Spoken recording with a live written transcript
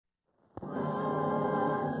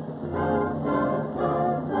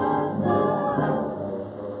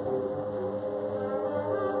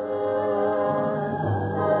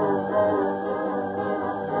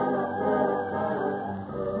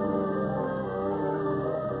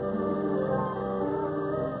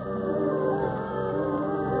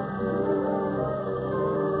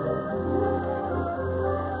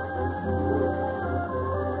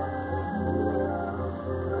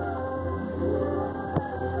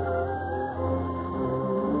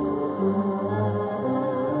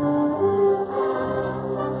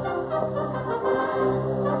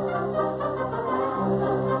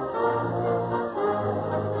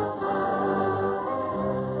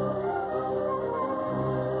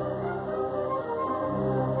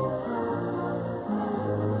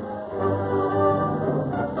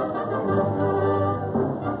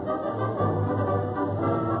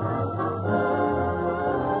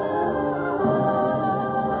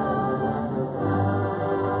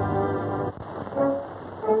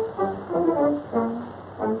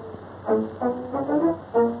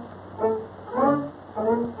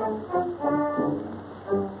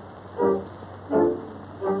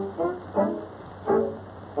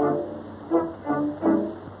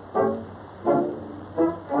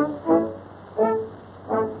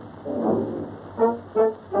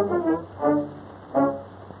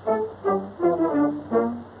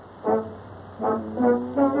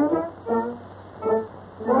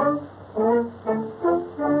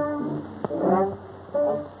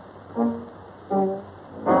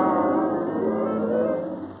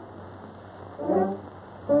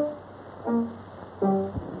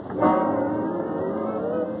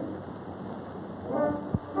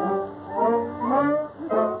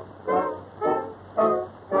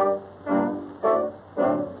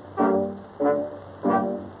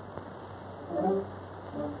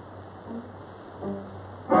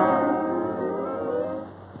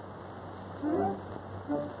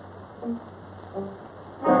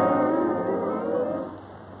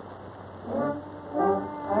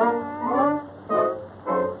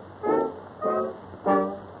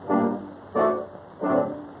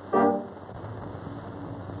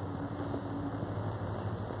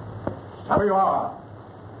where you are.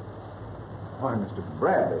 Why, Mr.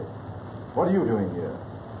 Bradley, what are you doing here?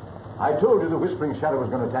 I told you the Whispering Shadow was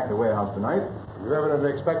going to attack the warehouse tonight. You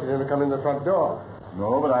evidently expected him to come in the front door.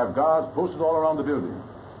 No, but I have guards posted all around the building.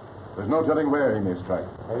 There's no telling where he may strike.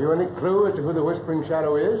 Have you any clue as to who the Whispering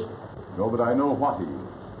Shadow is? No, but I know what he is.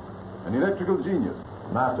 An electrical genius,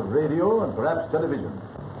 master of radio and perhaps television.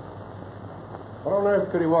 What on earth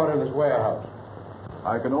could he want in this warehouse?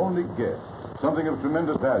 I can only guess. Something of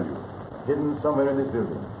tremendous value, hidden somewhere in this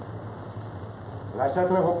building. And I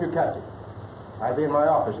certainly hope you catch it. I'll be in my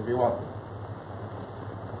office if you want me.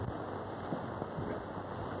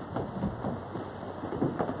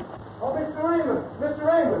 Oh, Mr. Raymond! Mr.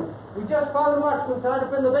 Raymond! We just found the marksman tied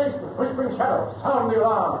up in the basement. Whispering Shadow, sound the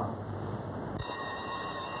alarm.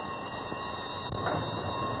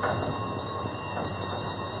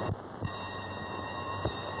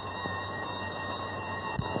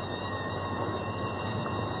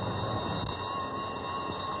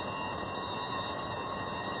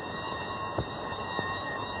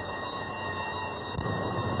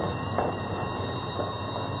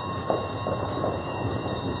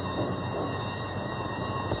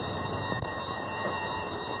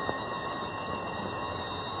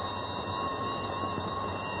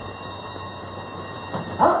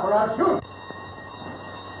 Shoot!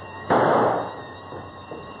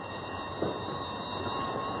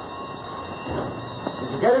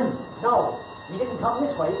 Did you get him? No, he didn't come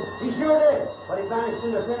this way. He sure did, but he vanished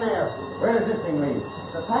into thin air. Where does this thing lead?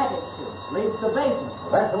 The package leads to the basement.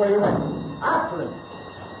 Well, that's the way he went. After him.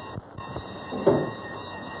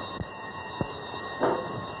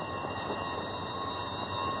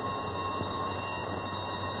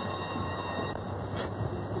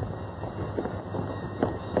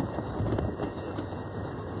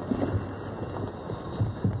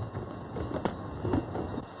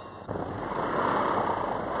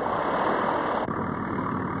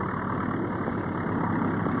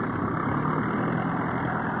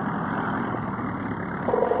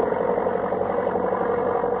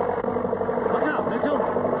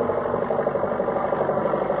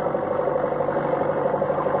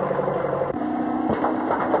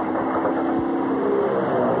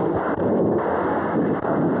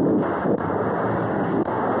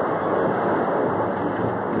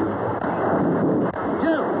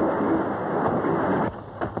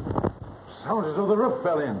 Sounds as though the roof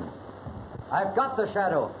fell in. I've got the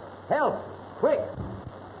shadow. Help! Quick!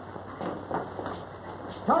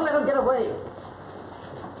 Don't let him get away.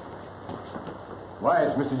 Why,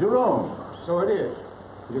 it's Mr. Jerome. So it is.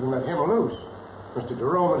 You can let him loose. Mr.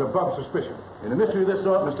 Jerome is above suspicion. In a mystery of this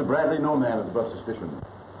sort, Mr. Bradley, no man is above suspicion.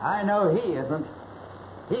 I know he isn't.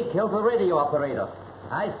 He killed the radio operator.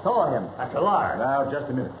 I saw him. That's a lie. Now, just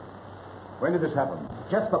a minute. When did this happen?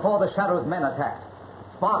 Just before the Shadow's men attacked.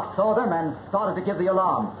 Sparks saw them and started to give the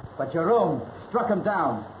alarm. But Jerome struck him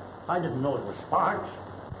down. I didn't know it was Sparks.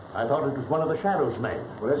 I thought it was one of the Shadow's men.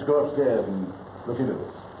 Well, let's go upstairs and look into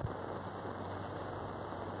this.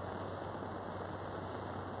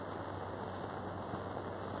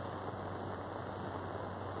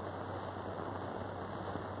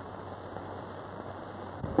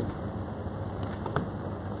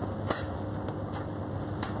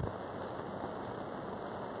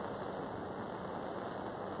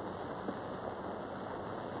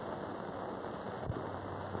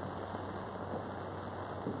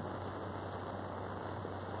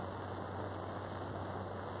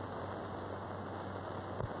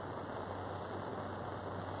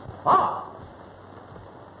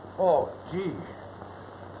 Oh, gee.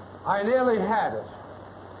 I nearly had it.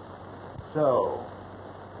 So,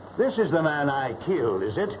 this is the man I killed,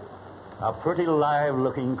 is it? A pretty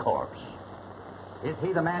live-looking corpse. Is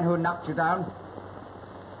he the man who knocked you down?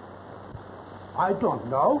 I don't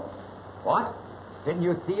know. What? Didn't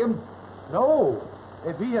you see him? No.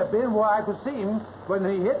 If he had been where I could see him when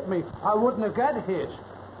he hit me, I wouldn't have got hit.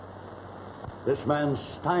 This man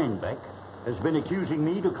Steinbeck has been accusing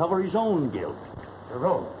me to cover his own guilt.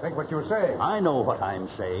 Jerome, think what you're saying. I know what I'm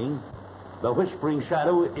saying. The Whispering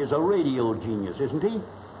Shadow is a radio genius, isn't he?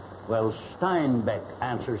 Well, Steinbeck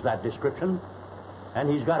answers that description. And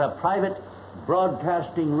he's got a private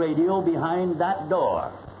broadcasting radio behind that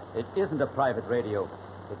door. It isn't a private radio.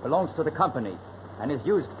 It belongs to the company and is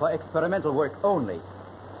used for experimental work only.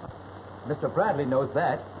 Mr. Bradley knows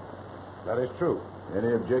that. That is true.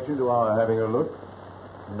 Any objection to our having a look?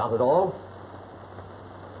 Not at all.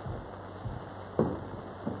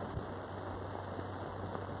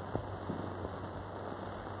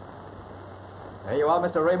 There you are,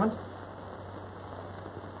 Mr. Raymond.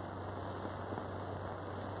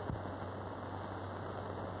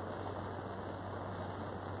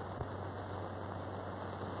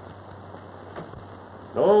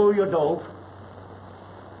 No, you don't.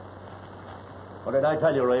 What did I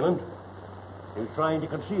tell you, Raymond? He's trying to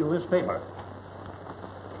conceal this paper.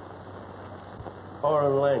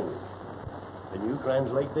 Foreign language. Can you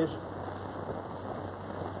translate this?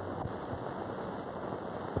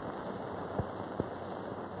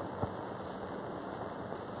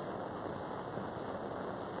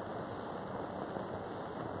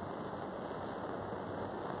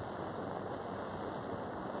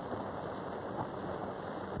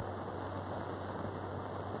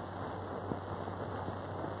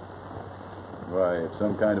 Why, it's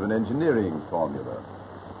some kind of an engineering formula.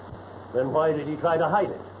 Then why did he try to hide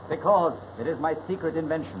it? Because it is my secret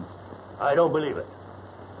invention. I don't believe it.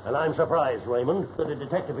 And I'm surprised, Raymond, that a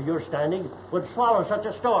detective of your standing would swallow such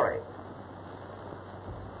a story.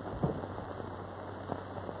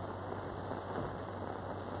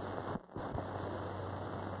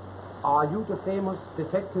 Are you the famous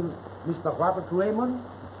detective, Mr. Robert Raymond?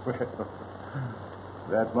 Well,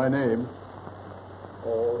 that's my name.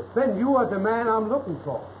 Oh, then you are the man I'm looking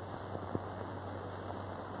for.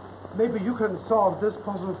 Maybe you can solve this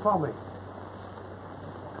puzzle for me.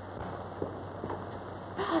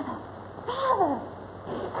 Father!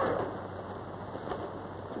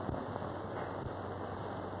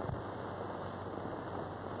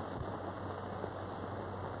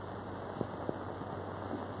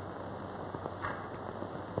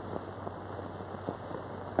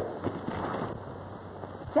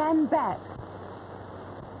 Stand back.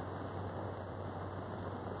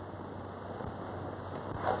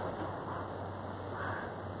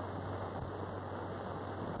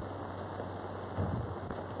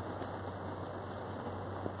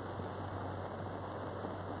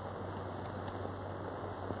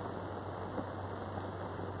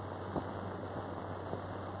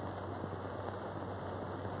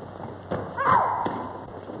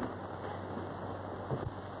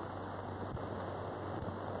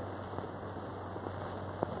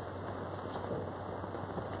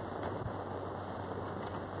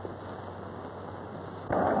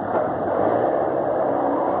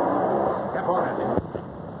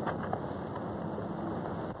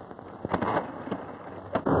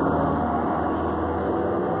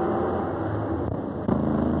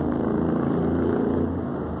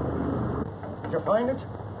 Find it?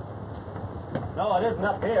 No, it isn't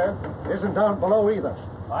up here. Isn't down below either.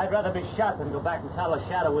 I'd rather be shot than go back and tell the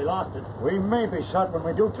Shadow we lost it. We may be shot when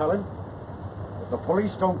we do tell him. If the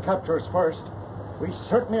police don't capture us first, we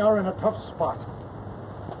certainly are in a tough spot.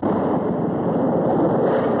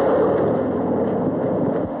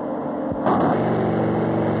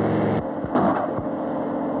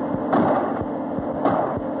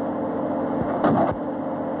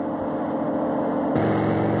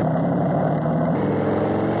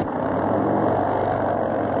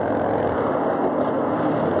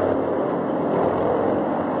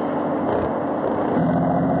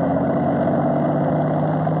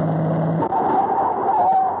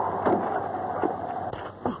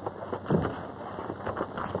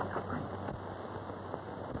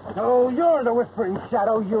 You're the Whispering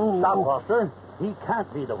Shadow, you... Stop, Foster. He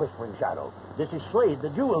can't be the Whispering Shadow. This is Slade, the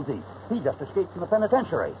jewel thief. He just escaped from the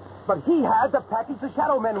penitentiary. But he had the package the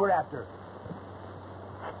Shadow men were after.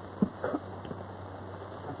 The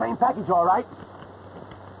same package, all right.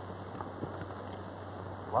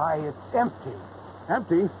 Why, it's empty.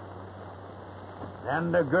 Empty?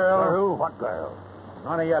 And the girl... What girl?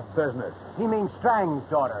 None of your business. He means Strang's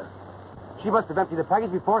daughter. She must have emptied the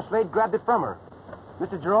package before Slade grabbed it from her.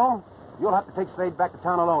 Mr. Jerome, you'll have to take Slade back to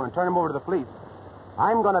town alone and turn him over to the police.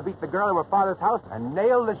 I'm going to beat the girl in her father's house and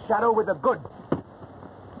nail the Shadow with the goods.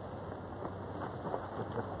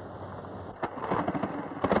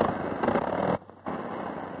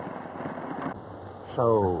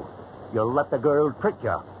 So, you'll let the girl trick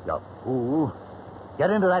you, you fool. Get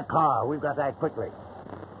into that car. We've got to act quickly.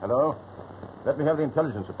 Hello? Let me have the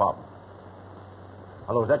intelligence department.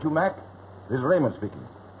 Hello, is that you, Mac? This is Raymond speaking.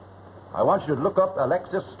 I want you to look up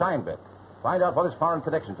Alexis Steinbeck. Find out what his foreign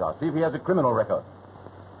connections are. See if he has a criminal record.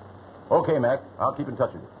 Okay, Mac. I'll keep in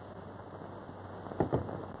touch with you.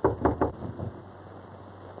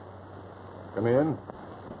 Come in.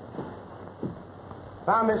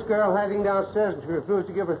 Found this girl hiding downstairs and she refused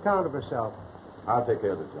to give an account of herself. I'll take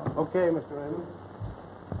care of this, John. Okay, Mr. Raymond.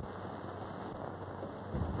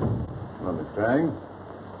 Well, Miss Strang,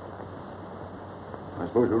 I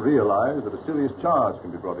suppose you realize that a serious charge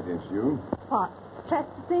can be brought against you. What?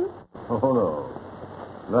 Trespassing? Oh,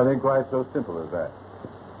 no. Nothing quite so simple as that.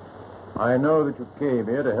 I know that you came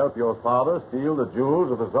here to help your father steal the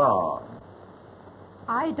jewels of the Czar.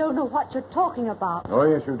 I don't know what you're talking about. Oh,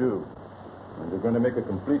 yes, you do. And you're going to make a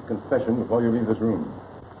complete confession before you leave this room.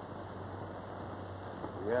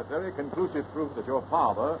 We have very conclusive proof that your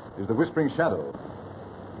father is the Whispering Shadow.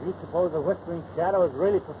 You suppose the Whispering Shadow is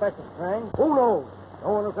really Professor Strange? Who knows?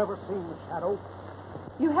 No one has ever seen the Shadow.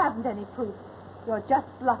 You haven't any proof. You're just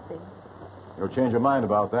bluffing. You'll change your mind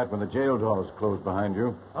about that when the jail doors close behind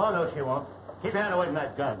you. Oh, no, she won't. Keep your hand away from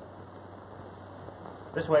that gun.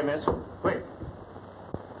 This way, miss. Quick.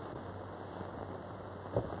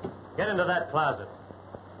 Get into that closet.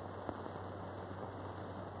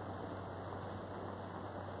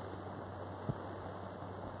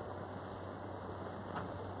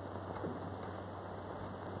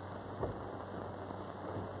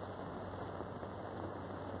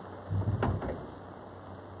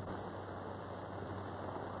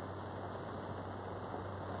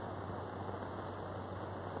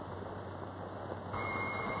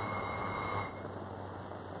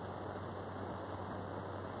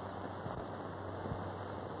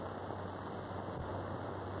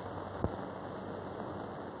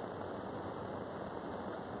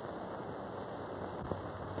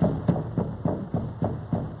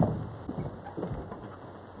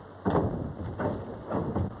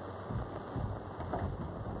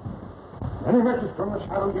 Any message from the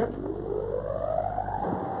Shadow yet?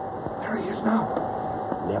 There he is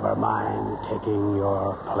now. Never mind taking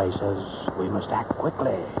your places. We must act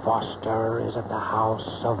quickly. Foster is at the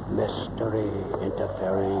house of mystery,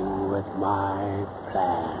 interfering with my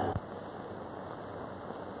plan.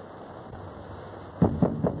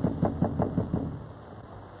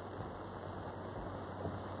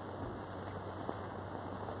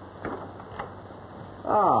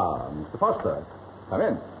 Ah, Mr. Foster. Come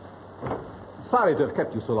in. Sorry to have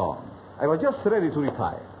kept you so long. I was just ready to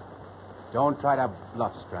retire. Don't try to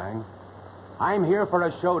bluff, Strang. I'm here for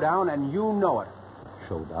a showdown, and you know it.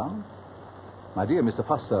 Showdown? My dear Mr.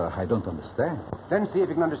 Foster, I don't understand. Then see if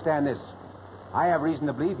you can understand this. I have reason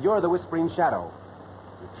to believe you're the Whispering Shadow.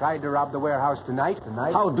 You tried to rob the warehouse tonight.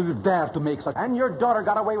 How do you dare to make such... And your daughter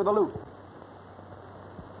got away with the loot.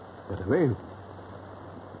 Get away?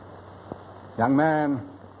 Young man,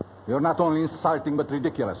 you're not only insulting but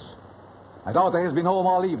ridiculous. My daughter has been home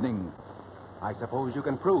all evening. I suppose you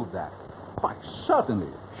can prove that. Why,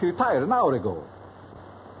 certainly. She retired an hour ago.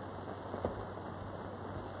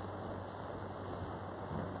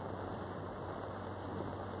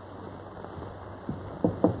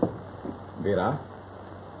 Vera?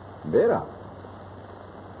 Vera?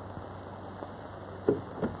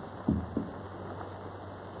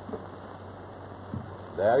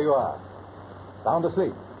 There you are. Sound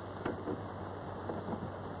asleep.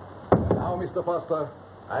 Now, Mr. Foster,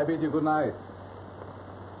 I bid you good night.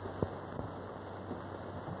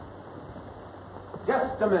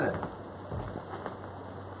 Just a minute.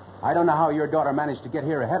 I don't know how your daughter managed to get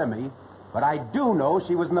here ahead of me, but I do know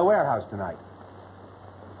she was in the warehouse tonight.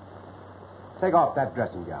 Take off that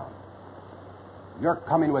dressing gown. You're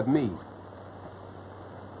coming with me.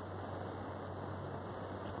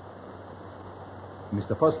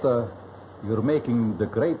 Mr. Foster, you're making the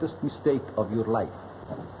greatest mistake of your life.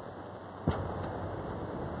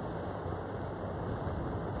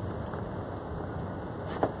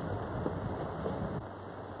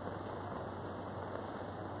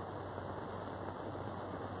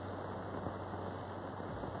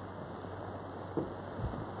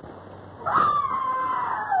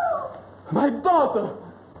 My daughter!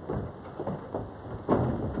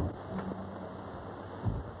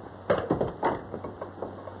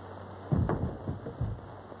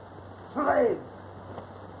 Slade!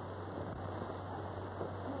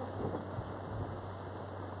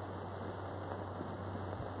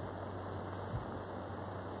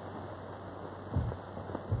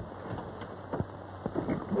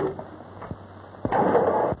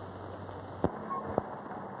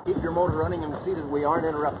 Keep your motor running and see that we aren't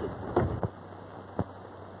interrupted.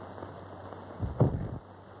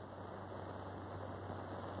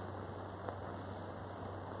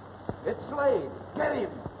 It's Slade. Get him.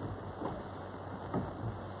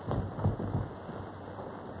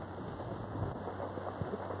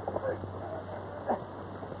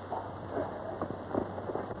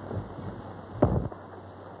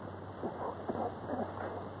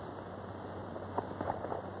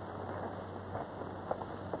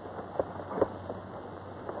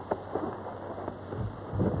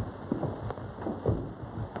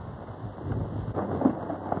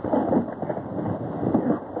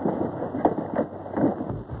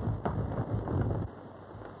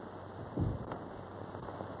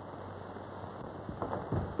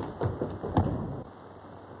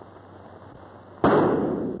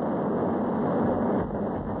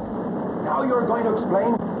 Now you're going to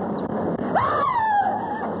explain?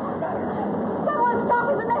 Someone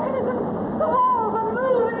stopping the mechanism. The walls are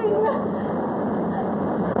moving.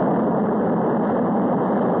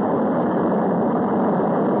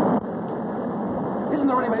 Isn't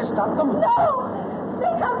there any way to stop them? No!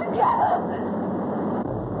 They come together.